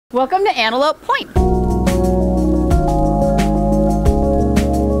Welcome to Antelope Point.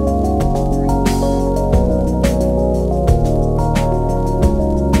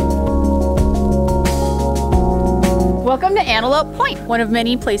 Welcome to Antelope Point, one of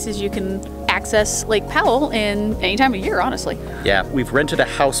many places you can access Lake Powell in any time of year, honestly. Yeah, we've rented a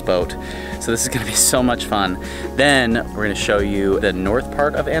houseboat, so this is gonna be so much fun. Then we're gonna show you the north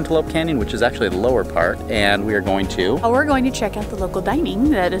part of Antelope Canyon, which is actually the lower part, and we are going to... We're going to check out the local dining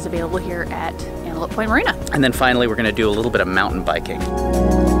that is available here at Antelope Point Marina. And then finally, we're gonna do a little bit of mountain biking.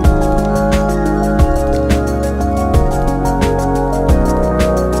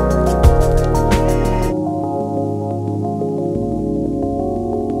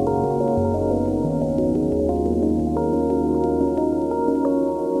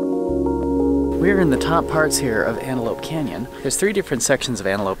 We're in the top parts here of Antelope Canyon. There's 3 different sections of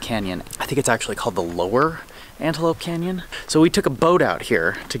Antelope Canyon. I think it's actually called the lower Antelope Canyon. So we took a boat out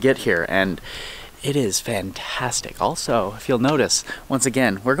here to get here, and it is fantastic. Also, if you'll notice, once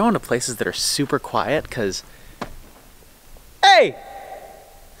again, we're going to places that are super quiet because, hey!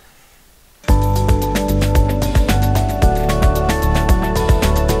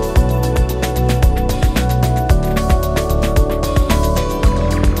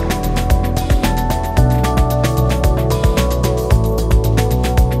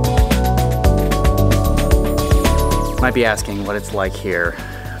 Might be asking what it's like here,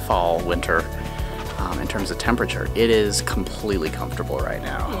 fall, winter, in terms of temperature. It is completely comfortable right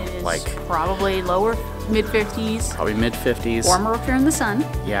now. It is like probably lower, mid-50s. Probably mid-50s. Warmer up here in the sun.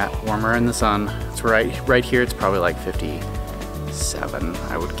 Yeah, warmer in the sun. It's right here. It's probably like 57,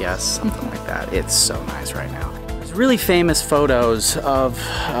 I would guess, something like that. It's so nice right now. There's really famous photos of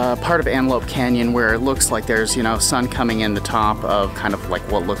part of Antelope Canyon where it looks like there's, you know, sun coming in the top of kind of like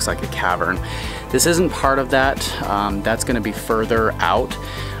what looks like a cavern. This isn't part of that. That's going to be further out.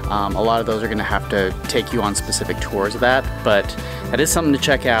 A lot of those are going to have to take you on specific tours of that, but that is something to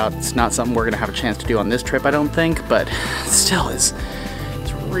check out. It's not something we're going to have a chance to do on this trip, I don't think, but still it's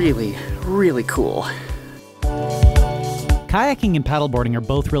really, really cool. Kayaking and paddleboarding are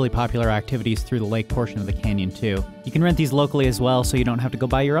both really popular activities through the lake portion of the canyon too. You can rent these locally as well, so you don't have to go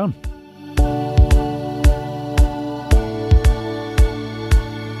buy your own.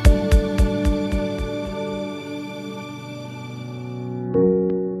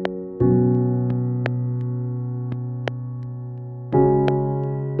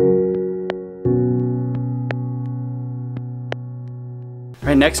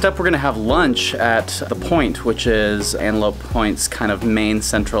 Right, next up we're going to have lunch at the Point, which is Antelope Point's kind of main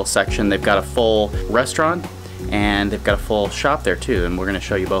central section. They've got a full restaurant and they've got a full shop there too, and we're going to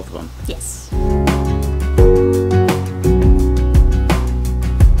show you both of them. Yes.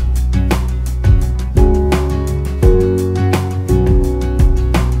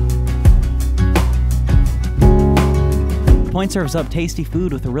 Point serves up tasty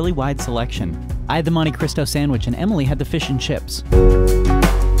food with a really wide selection. I had the Monte Cristo sandwich and Emily had the fish and chips.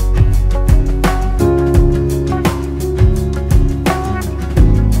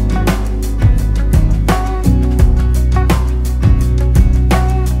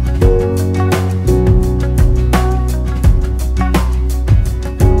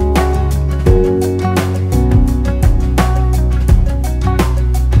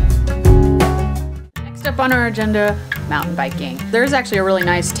 On our agenda, mountain biking. There's actually a really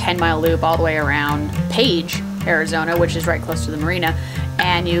nice 10-mile loop all the way around Page, Arizona, which is right close to the marina,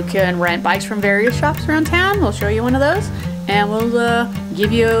 and you can rent bikes from various shops around town. We'll show you one of those, and we'll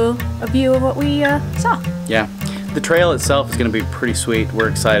give you a view of what we saw. Yeah, the trail itself is going to be pretty sweet. We're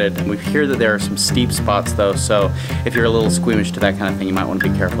excited, and we hear that there are some steep spots though, so if you're a little squeamish to that kind of thing, you might want to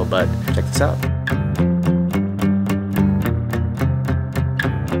be careful, but check this out.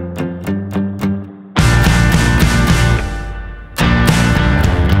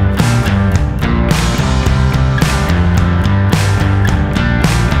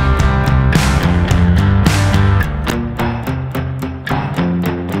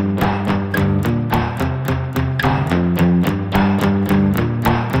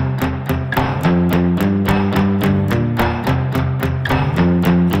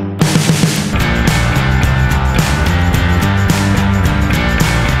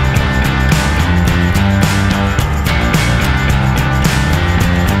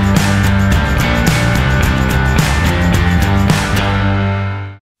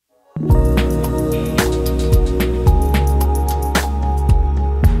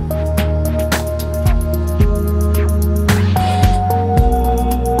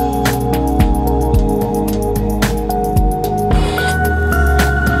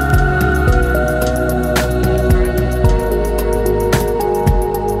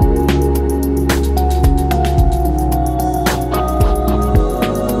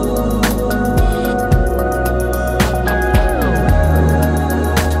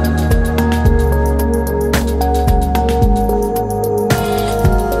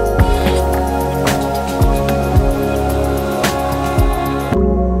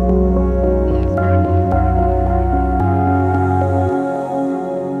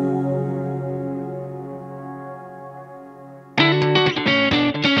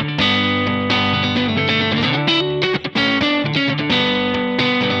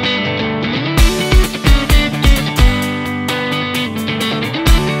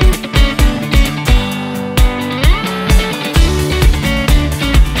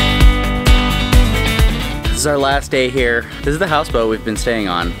 is our last day here. This is the houseboat we've been staying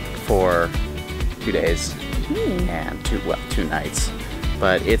on for 2 days and 2 nights.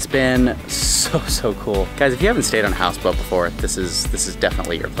 But it's been so cool. Guys, if you haven't stayed on a houseboat before, this is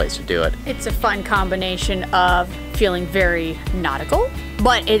definitely your place to do it. It's a fun combination of feeling very nautical,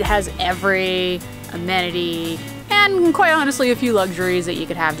 but it has every amenity and quite honestly a few luxuries that you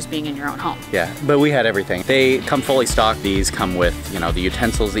could have just being in your own home. Yeah, but we had everything. They come fully stocked. These come with, you know, the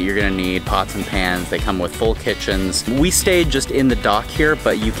utensils that you're gonna need, pots and pans. They come with full kitchens. We stayed just in the dock here,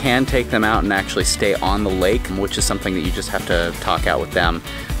 but you can take them out and actually stay on the lake, which is something that you just have to talk out with them.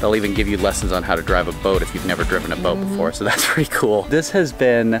 They'll even give you lessons on how to drive a boat if you've never driven a boat before, so that's pretty cool. This has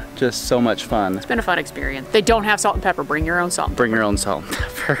been just so much fun. It's been a fun experience. They don't have salt and pepper. Bring your own salt and pepper. Bring your own salt and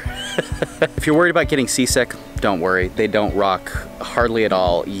pepper. If you're worried about getting seasick, don't worry. They don't rock hardly at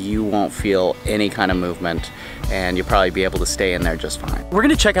all. You won't feel any kind of movement, and you'll probably be able to stay in there just fine. We're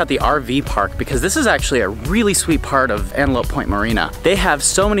gonna check out the RV park because this is actually a really sweet part of Antelope Point Marina. They have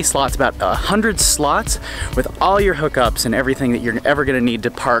so many slots, about 100 slots with all your hookups and everything that you're ever gonna need to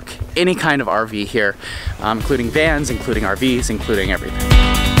park any kind of RV here, including vans, including RVs, including everything.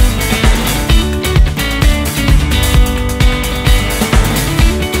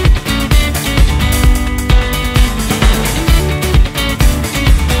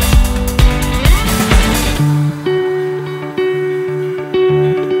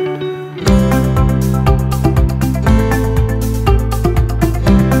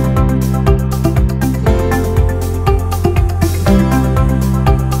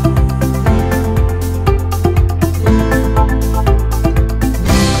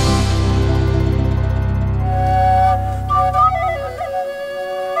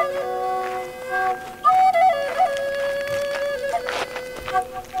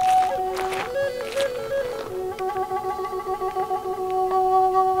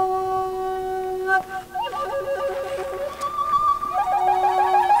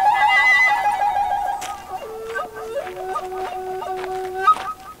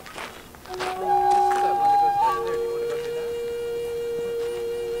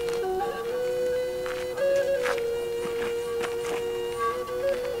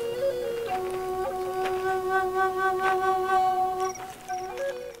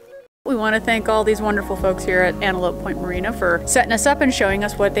 We want to thank all these wonderful folks here at Antelope Point Marina for setting us up and showing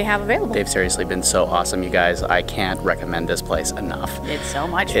us what they have available. They've seriously been so awesome, you guys. I can't recommend this place enough. It's so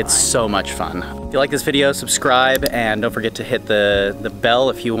much fun. It's so much fun. If you like this video, subscribe, and don't forget to hit the bell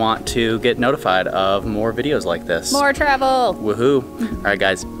if you want to get notified of more videos like this. More travel. Woohoo. All right,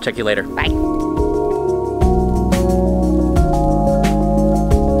 guys. Check you later. Bye.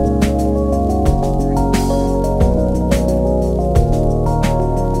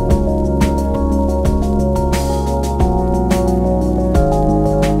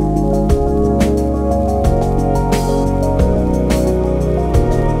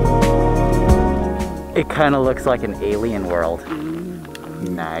 It kind of looks like an alien world.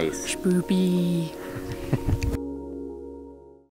 Nice. Spoopy.